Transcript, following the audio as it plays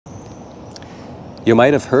You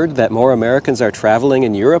might have heard that more Americans are traveling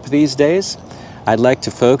in Europe these days. I'd like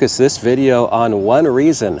to focus this video on one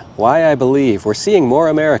reason why I believe we're seeing more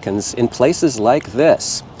Americans in places like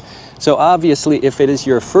this. So obviously, if it is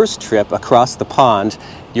your first trip across the pond,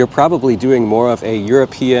 you're probably doing more of a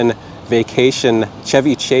European vacation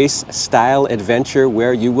Chevy Chase style adventure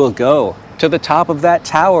where you will go to the top of that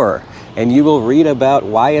tower and you will read about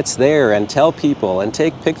why it's there and tell people and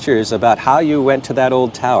take pictures about how you went to that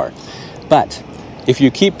old tower. But if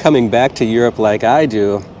you keep coming back to Europe like I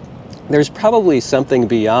do, there's probably something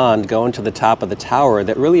beyond going to the top of the tower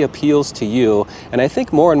that really appeals to you. And I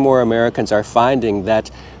think more and more Americans are finding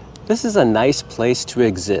that this is a nice place to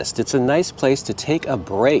exist. It's a nice place to take a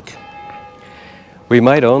break. We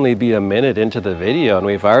might only be a minute into the video and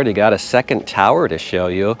we've already got a second tower to show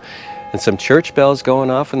you and some church bells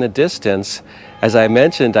going off in the distance. As I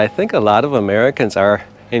mentioned, I think a lot of Americans are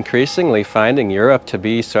increasingly finding Europe to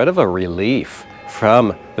be sort of a relief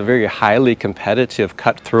from the very highly competitive,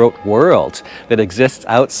 cutthroat world that exists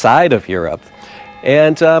outside of Europe.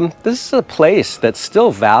 And this is a place that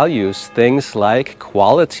still values things like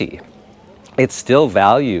quality. It still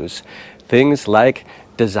values things like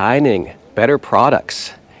designing better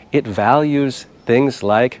products. It values things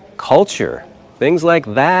like culture, things like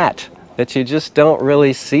that you just don't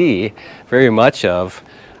really see very much of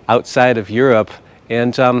outside of Europe.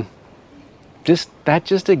 And that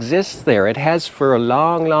just exists there. It has for a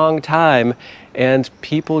long, long time, and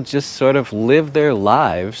people just sort of live their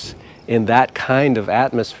lives in that kind of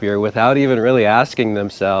atmosphere without even really asking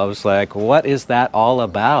themselves, like, what is that all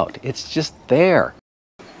about? It's just there.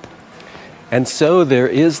 And so there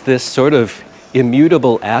is this sort of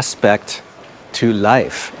immutable aspect to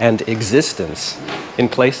life and existence in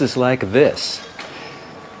places like this.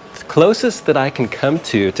 The closest that I can come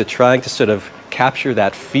to trying to sort of capture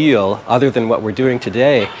that feel, other than what we're doing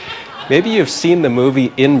today, maybe you've seen the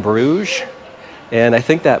movie In Bruges, and I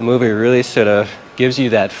think that movie really sort of gives you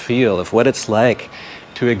that feel of what it's like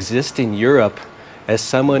to exist in Europe as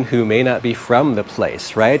someone who may not be from the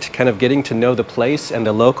place, right? Kind of getting to know the place and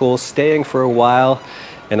the locals, staying for a while,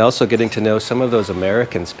 and also getting to know some of those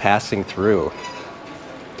Americans passing through.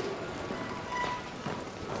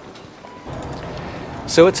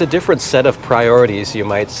 So it's a different set of priorities, you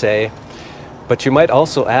might say. But you might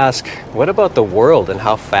also ask, what about the world and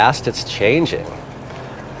how fast it's changing?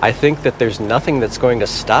 I think that there's nothing that's going to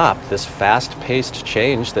stop this fast-paced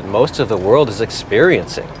change that most of the world is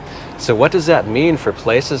experiencing. So what does that mean for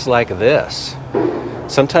places like this?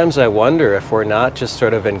 Sometimes I wonder if we're not just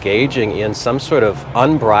sort of engaging in some sort of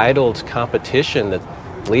unbridled competition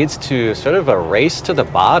that leads to sort of a race to the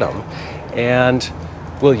bottom. And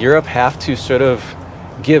will Europe have to sort of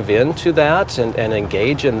give in to that and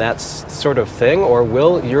engage in that sort of thing, or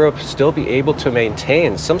will Europe still be able to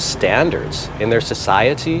maintain some standards in their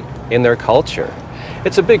society, in their culture?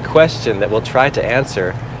 It's a big question that we'll try to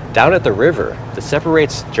answer down at the river that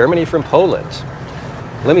separates Germany from Poland.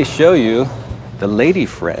 Let me show you the lady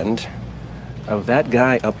friend of that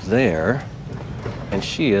guy up there, and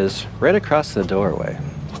she is right across the doorway.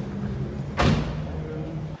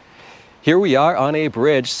 Here we are on a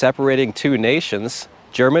bridge separating two nations,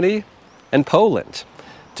 Germany and Poland,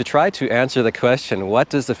 to try to answer the question, what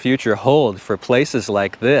does the future hold for places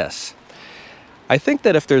like this? I think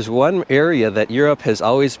that if there's one area that Europe has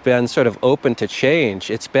always been sort of open to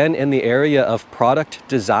change, it's been in the area of product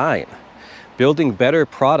design, building better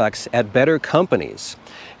products at better companies.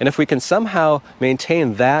 And if we can somehow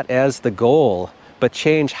maintain that as the goal, but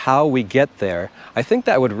change how we get there, I think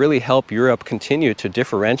that would really help Europe continue to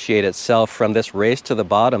differentiate itself from this race to the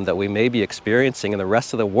bottom that we may be experiencing in the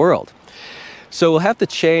rest of the world. So we'll have to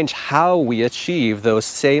change how we achieve those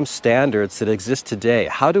same standards that exist today.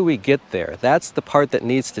 How do we get there? That's the part that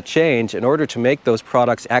needs to change in order to make those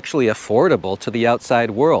products actually affordable to the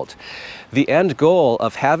outside world. The end goal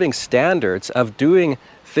of having standards, of doing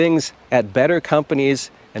things at better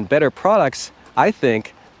companies and better products, I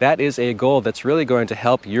think that is a goal that's really going to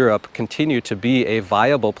help Europe continue to be a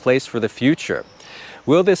viable place for the future.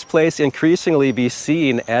 Will this place increasingly be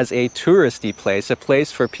seen as a touristy place, a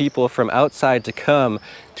place for people from outside to come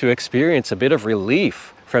to experience a bit of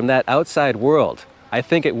relief from that outside world? I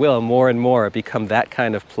think it will more and more become that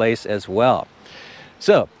kind of place as well.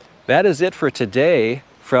 So that is it for today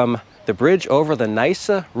from the bridge over the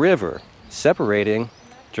Neisse River, separating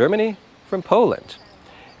Germany from Poland.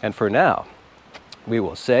 And for now, we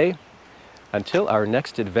will say, until our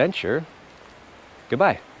next adventure,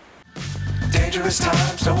 goodbye. Dangerous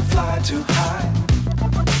times, don't fly too high.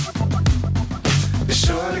 Be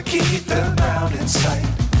sure to keep the ground in sight.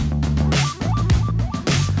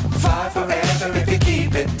 Fly forever if you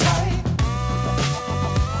keep it tight.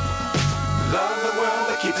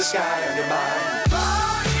 Keep the sky on your mind.